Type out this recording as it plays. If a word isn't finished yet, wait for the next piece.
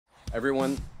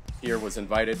Everyone here was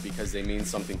invited because they mean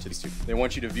something to these two. They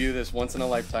want you to view this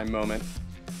once-in-a-lifetime moment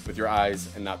with your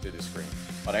eyes and not through the screen.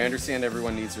 But I understand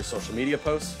everyone needs their social media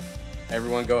posts.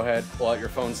 Everyone go ahead, pull out your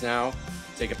phones now,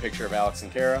 take a picture of Alex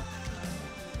and Kara.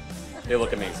 They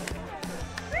look amazing.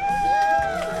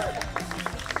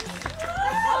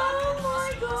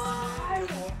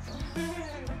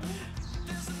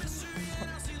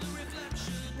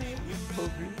 So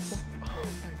beautiful. Oh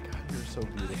my God, you're so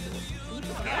beautiful.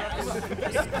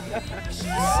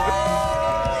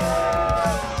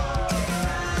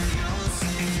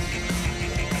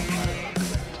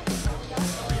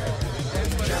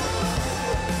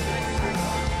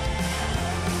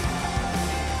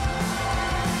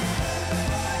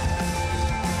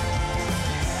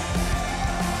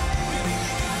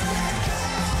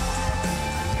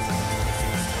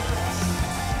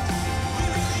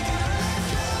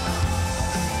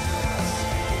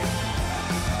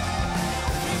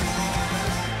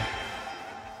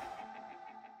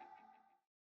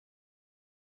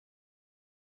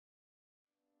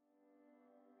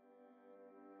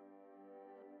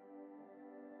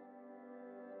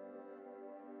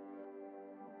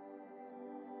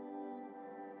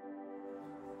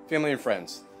 Family and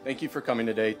friends, thank you for coming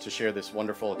today to share this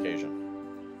wonderful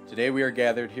occasion. Today we are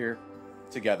gathered here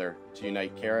together to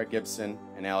unite Kara Gibson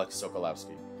and Alex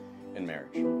Sokolowski in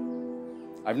marriage.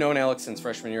 I've known Alex since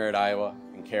freshman year at Iowa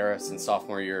and Kara since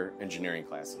sophomore year engineering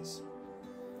classes.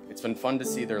 It's been fun to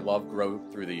see their love grow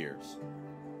through the years.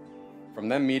 From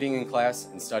them meeting in class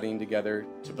and studying together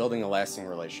to building a lasting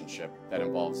relationship that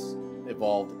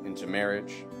evolved into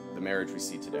marriage, the marriage we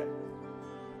see today.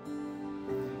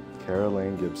 Kara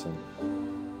Lane Gibson.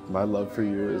 My love for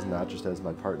you is not just as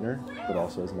my partner, but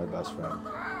also as my best friend.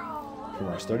 From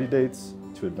our study dates,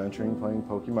 to adventuring playing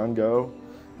Pokemon Go,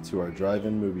 to our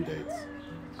drive-in movie dates.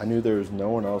 I knew there was no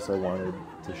one else I wanted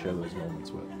to share those moments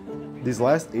with. These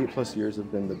last 8+ years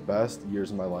have been the best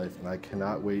years of my life, and I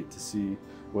cannot wait to see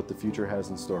what the future has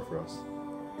in store for us.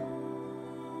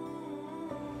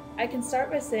 I can start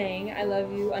by saying I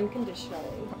love you unconditionally.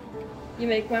 You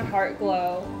make my heart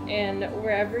glow, and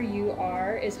wherever you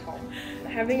are is home.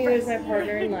 Having you as my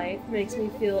partner in life makes me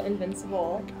feel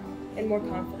invincible and more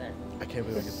confident. I can't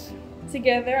believe I get to see you.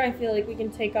 Together, I feel like we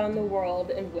can take on the world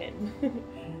and win.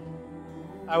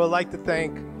 I would like to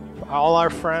thank all our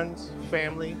friends,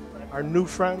 family, our new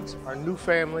friends, our new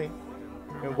family,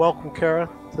 and welcome Kara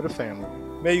to the family.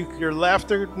 May your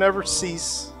laughter never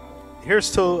cease.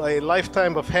 Here's to a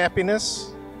lifetime of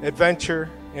happiness, adventure,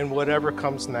 and whatever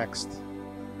comes next.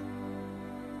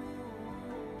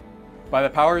 By the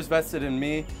powers vested in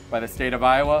me by the state of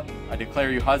Iowa, I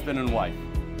declare you husband and wife.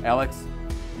 Alex,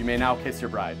 you may now kiss your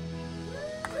bride.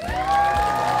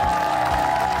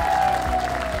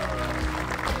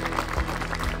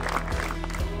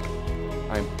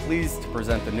 I am pleased to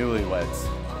present the newlyweds,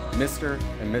 Mr.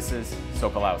 and Mrs.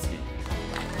 Sokolowski.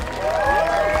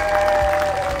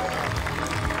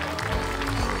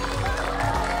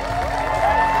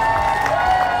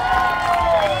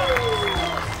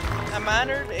 I'm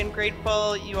honored and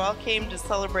grateful you all came to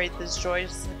celebrate this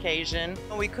joyous occasion.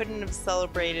 We couldn't have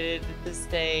celebrated this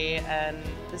day and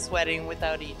this wedding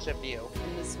without each of you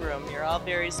in this room. You're all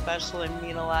very special and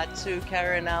mean a lot to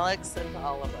Kara and Alex and to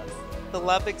all of us. The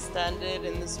love extended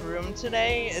in this room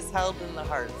today is held in the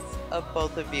hearts of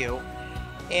both of you.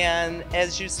 And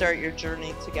as you start your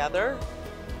journey together,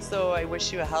 so I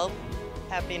wish you health,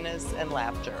 happiness, and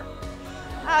laughter.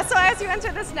 So as you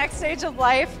enter this next stage of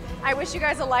life, I wish you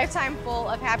guys a lifetime full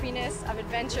of happiness, of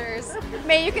adventures.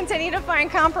 May you continue to find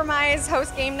compromise,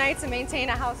 host game nights, and maintain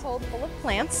a household full of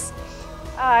plants.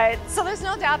 So there's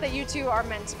no doubt that you two are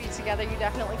meant to be together. You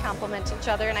definitely complement each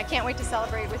other, and I can't wait to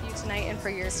celebrate with you tonight and for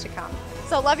years to come.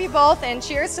 So love you both, and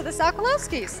cheers to the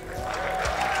Sokolowskis.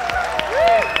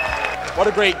 What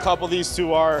a great couple these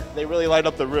two are. They really light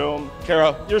up the room.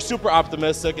 Kara, you're super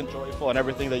optimistic and joyful in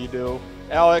everything that you do.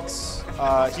 Alex,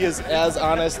 he is as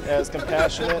honest, as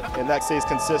compassionate, and that stays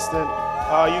consistent.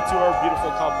 You two are a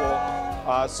beautiful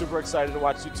couple. Super excited to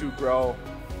watch you two grow.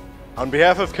 On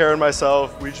behalf of Kara and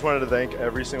myself, we just wanted to thank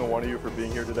every single one of you for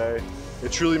being here today.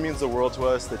 It truly means the world to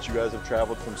us that you guys have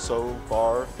traveled from so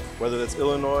far, whether that's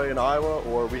Illinois and Iowa,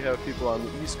 or we have people on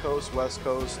the East Coast, West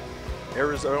Coast,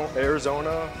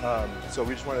 Arizona. So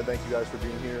we just want to thank you guys for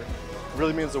being here. It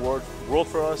really means the world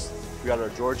for us. We got our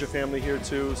Georgia family here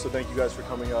too, so thank you guys for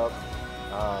coming up.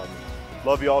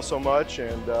 Love you all so much,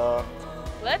 and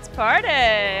Let's party!